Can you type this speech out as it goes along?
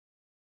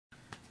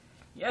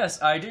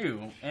Yes, I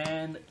do.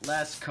 And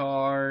last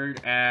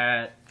card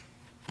at...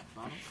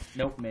 Bottom?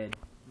 Nope, mid.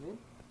 Mid?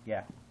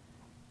 Yeah.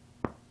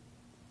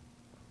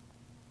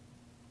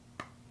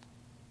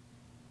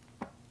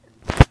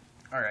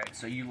 Alright,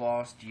 so you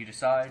lost. You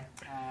decide?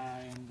 I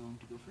am going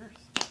to go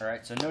first.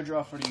 Alright, so no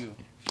draw for you.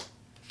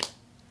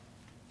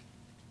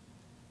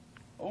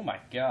 Oh my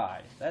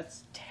god,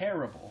 that's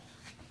terrible.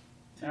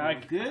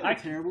 Terrible good or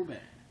terrible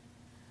bad?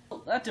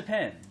 Well, that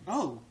depends.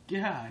 Oh,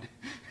 God.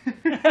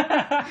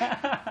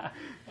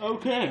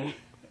 Okay.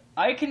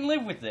 I can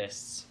live with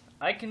this.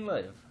 I can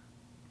live.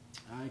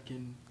 I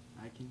can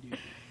do this.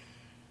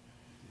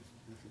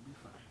 This will be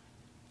fine.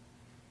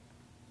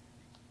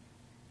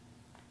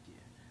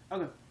 Yeah.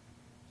 Okay.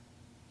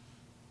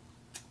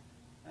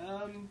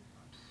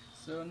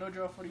 So no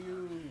draw for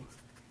you.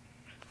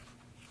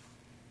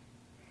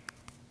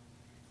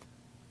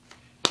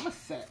 I'm a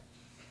set.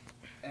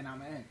 And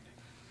I'm end.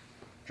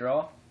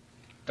 Draw.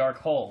 Dark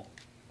hole.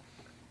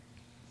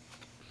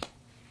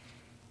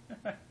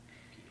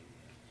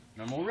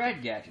 Normal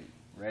red gadget.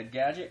 Red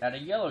gadget at a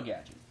yellow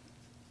gadget.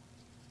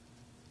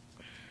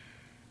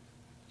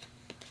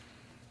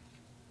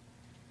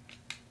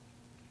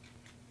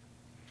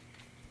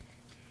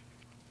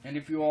 And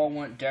if you all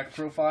want deck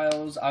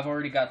profiles, I've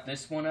already got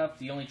this one up.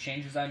 The only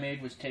changes I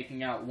made was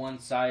taking out one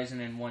Saizen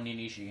and one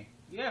Ninishi.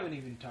 You haven't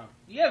even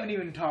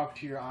talked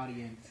to your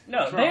audience.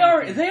 No,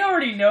 they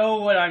already know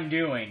what I'm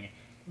doing.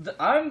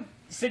 I'm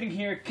sitting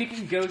here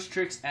kicking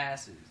Ghostrick's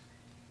asses.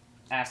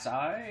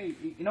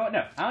 You know what?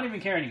 No, I don't even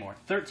care anymore.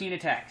 13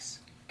 attacks.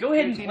 Go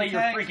ahead and play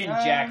your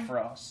freaking Jack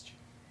Frost.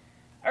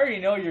 I already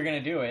know you're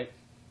gonna do it.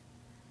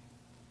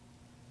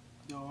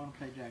 Do I want to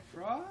play Jack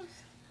Frost?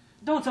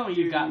 Don't tell me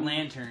you've got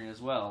Lantern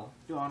as well.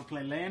 Do I want to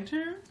play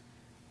Lantern?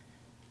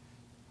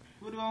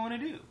 What do I want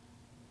to do?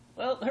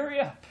 Well, hurry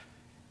up.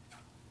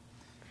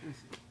 Let me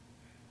see.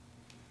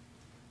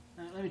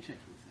 Let me check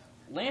this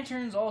out.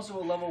 Lantern's also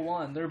a level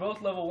 1. They're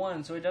both level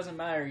 1, so it doesn't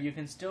matter. You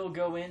can still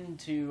go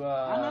into...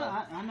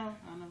 I know.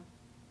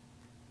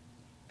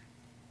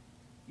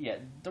 Yeah,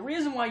 the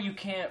reason why you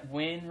can't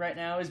win right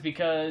now is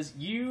because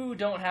you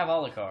don't have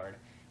Alucard.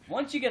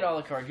 Once you get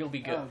Alucard, you'll be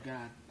good. Oh,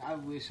 God. I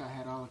wish I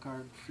had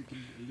Alucard,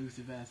 freaking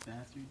elusive-ass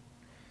bastard.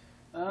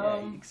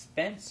 Yeah,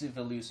 expensive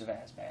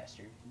elusive-ass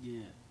bastard.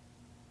 Yeah.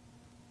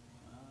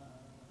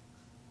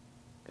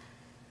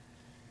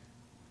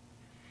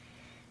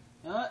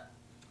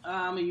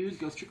 I'm going to use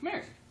Ghostrick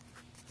Mary.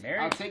 Mary?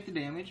 I'll take the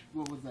damage.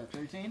 What was that,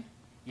 13?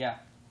 Yeah.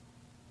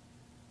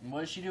 And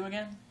what does she do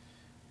again?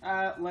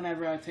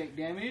 Whenever I take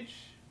damage,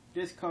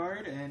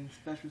 discard and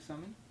special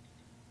summon.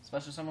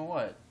 Special summon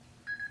what?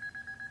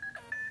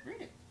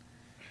 Read it.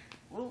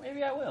 Well,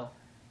 maybe I will.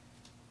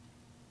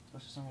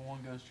 Special summon one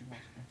Ghostrick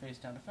and face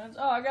down defense.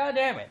 Oh, god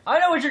damn it. I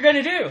know what you're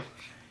gonna do!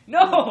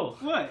 No!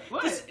 What?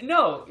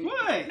 No!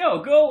 What?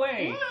 No, go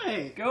away!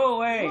 What? Go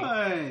away!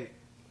 What?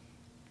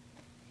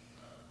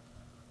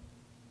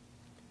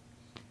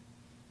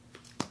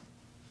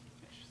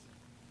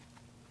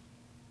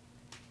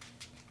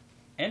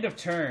 End of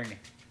turn.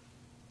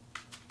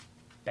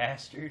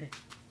 Bastard.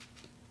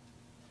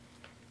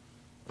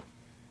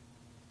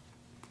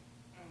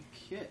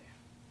 Okay.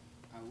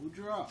 I will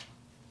draw.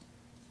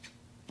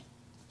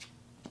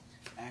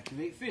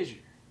 Activate Fissure.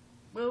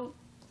 Well,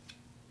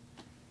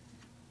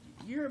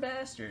 you're a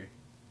bastard.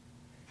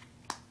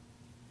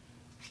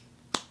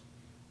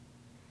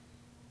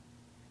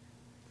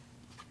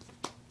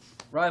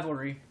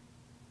 Rivalry.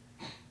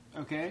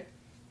 Okay.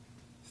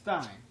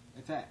 Stein.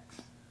 Attacks.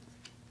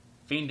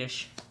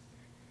 Fiendish.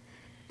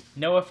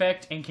 No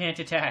effect and can't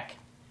attack.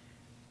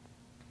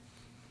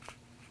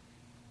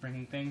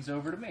 Bringing things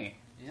over to me.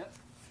 Yep.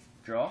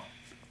 Draw.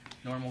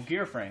 Normal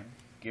gear frame.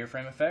 Gear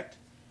frame effect.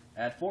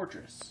 Add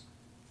fortress.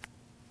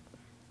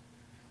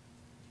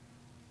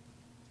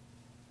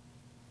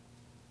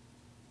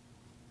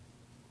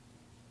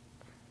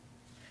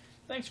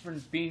 Thanks for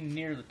being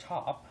near the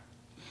top.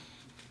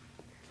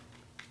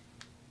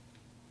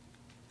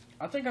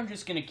 I think I'm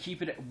just going to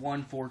keep it at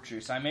 1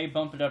 fortress. I may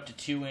bump it up to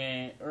 2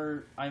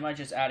 or I might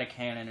just add a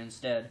cannon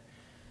instead.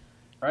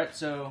 Alright,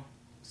 so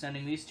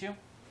sending these two.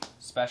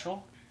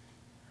 Special.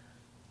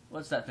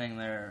 What's that thing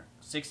there?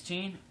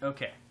 16?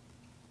 Okay.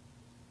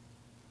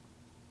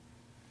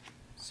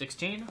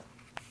 16.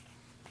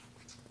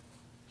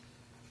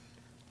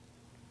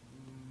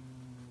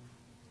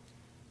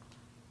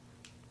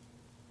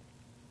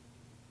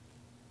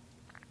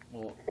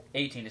 Well,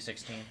 18 to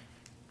 16.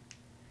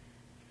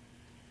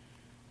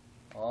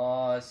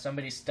 Oh,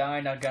 somebody's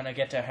Stein are gonna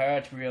get to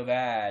hurt real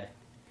bad.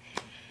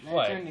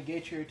 Lantern,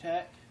 negate your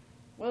attack.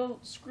 Well,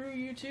 screw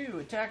you too.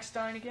 Attack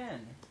Stein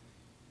again.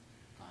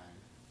 Fine.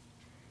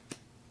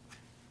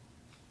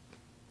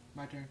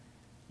 My turn.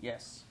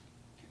 Yes.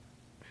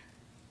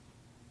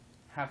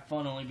 Have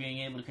fun only being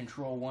able to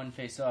control one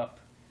face up.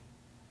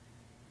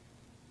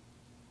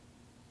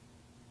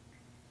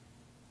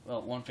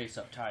 Well, one face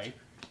up type.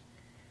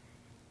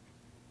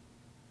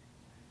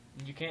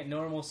 You can't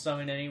normal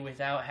summon any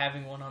without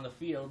having one on the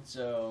field,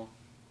 so...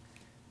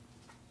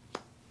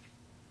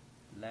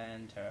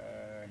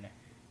 Lantern.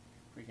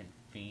 Freaking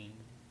Fiend.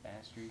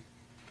 Bastard.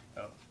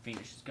 Oh,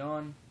 Fiendish is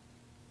gone.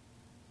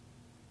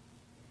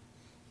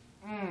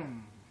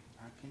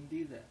 I can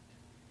do that.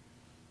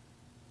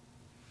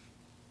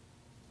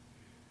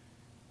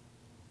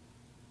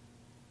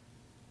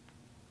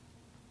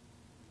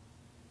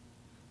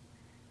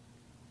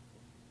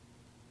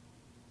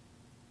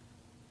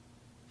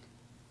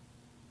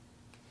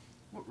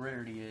 What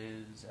rarity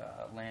is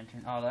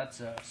Lantern? Oh,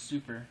 that's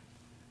super.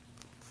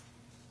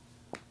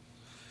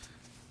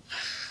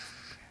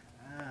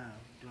 Oh,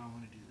 do I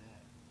want to do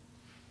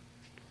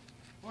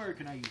that? Or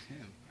can I use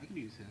him? I can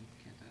use him,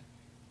 can't I?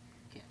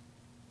 Can't.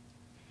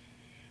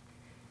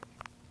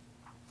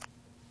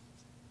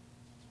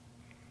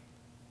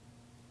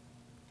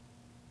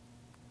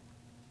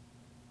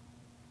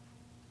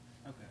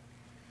 Okay.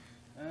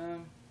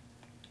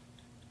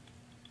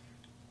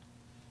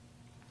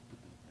 Put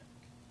those back.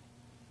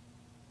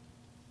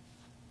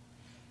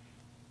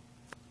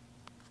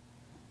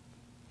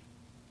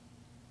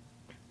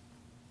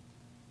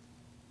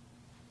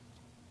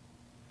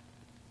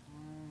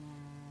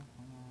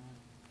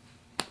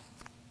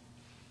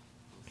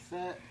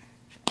 Set.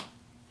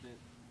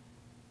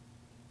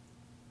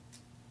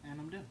 And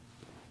I'm done.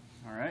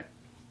 Alright.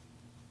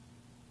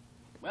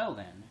 Well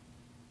then.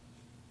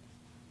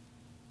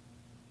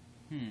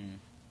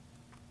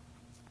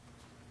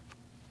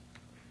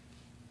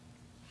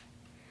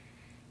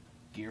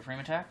 Gear frame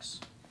attacks?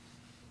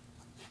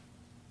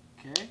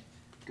 Okay.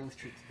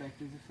 Ghostrick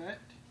Spectre's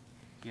effect.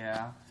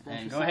 Yeah. Special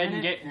And go ahead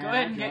and summon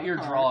it, get draw your a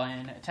card. draw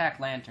in. Attack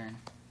Lantern.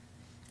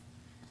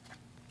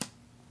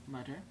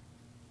 My turn.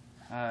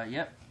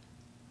 Yep.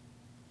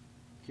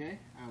 Okay,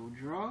 I will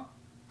draw.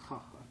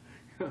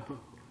 So fun.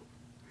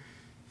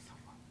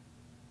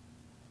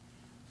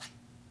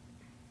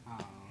 Oh,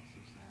 so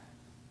sad.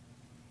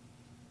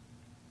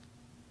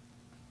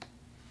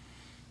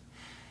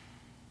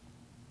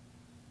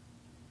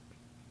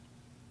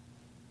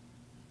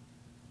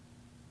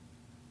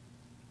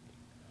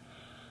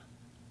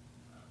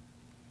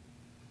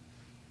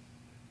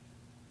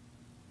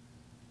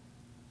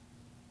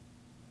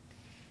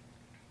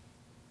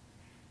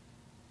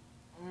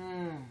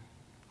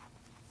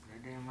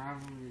 Goddamn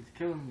rivalry is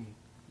killing me.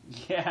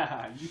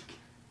 Yeah,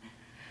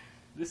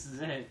 this is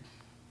it.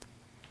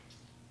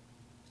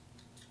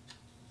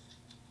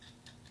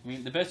 I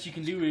mean, the best you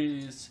can do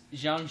is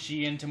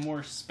Jiangxi into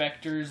more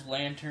Spectres,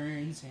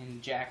 Lanterns,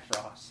 and Jack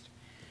Frost.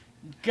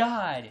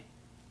 God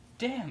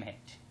damn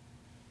it.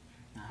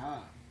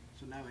 Aha.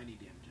 So now any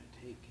damage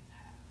I take is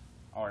half.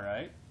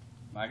 Alright.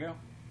 My go?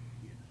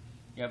 Yeah.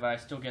 Yeah, but I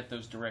still get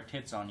those direct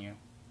hits on you.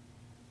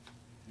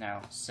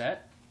 Now,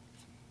 set.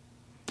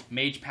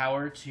 Mage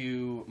power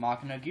to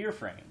Machina Gear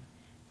Frame.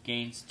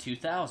 Gains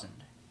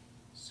 2,000.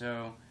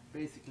 So,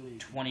 Basically,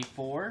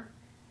 24,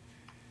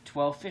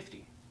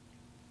 1250.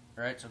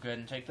 Alright, so go ahead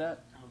and take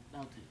that.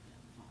 I'll take that.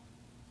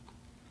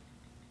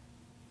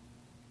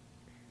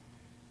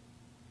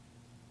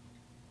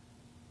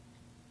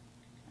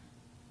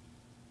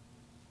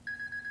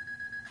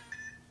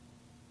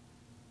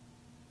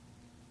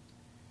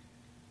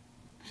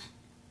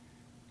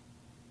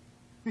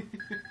 Fine.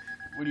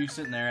 What are you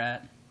sitting there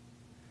at?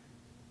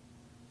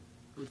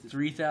 What's it?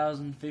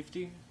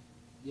 3,050?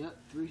 Yep,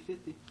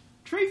 350.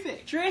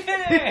 Tree-fix! Tree-fix!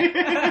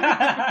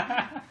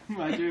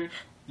 My turn.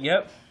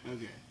 Yep.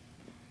 Okay.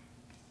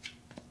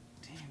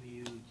 Damn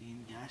you,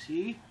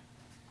 Geargia.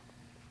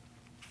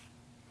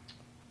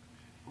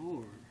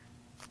 Or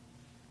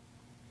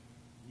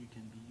you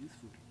can be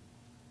useful.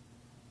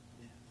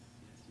 Yes,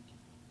 you can.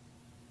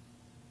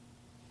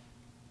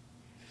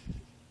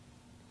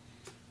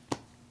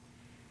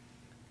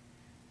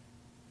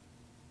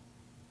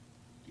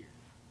 Here.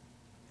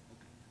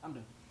 Okay, I'm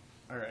done.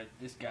 Alright,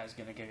 this guy's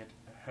gonna get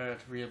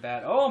hurt real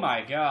bad. Oh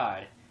my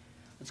god!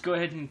 Let's go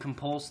ahead and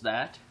compulse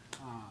that.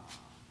 Ah.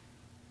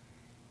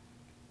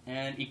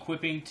 And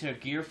equipping to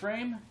Gear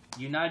Frame,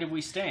 United We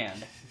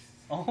Stand.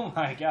 Oh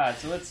my god,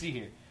 so let's see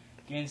here.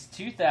 Gains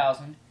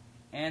 2,000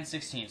 and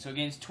 16. So it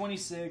gains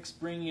 26,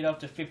 bringing it up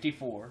to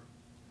 54.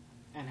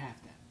 And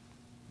half that.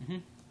 Mm-hmm.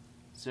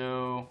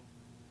 So,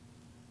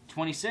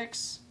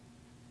 26,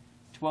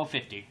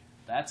 1250.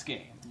 That's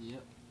game.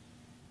 Yep.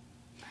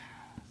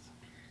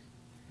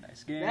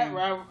 Nice game. That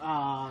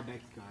round.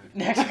 Next card.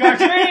 Next card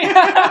to me!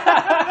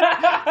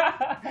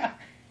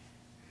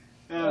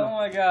 Oh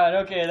my god,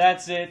 okay,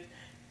 that's it.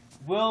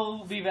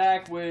 We'll be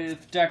back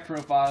with deck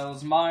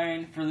profiles.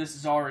 Mine, for this,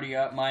 is already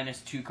up, minus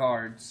 2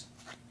 cards.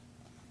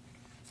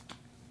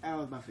 That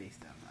was my face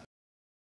down.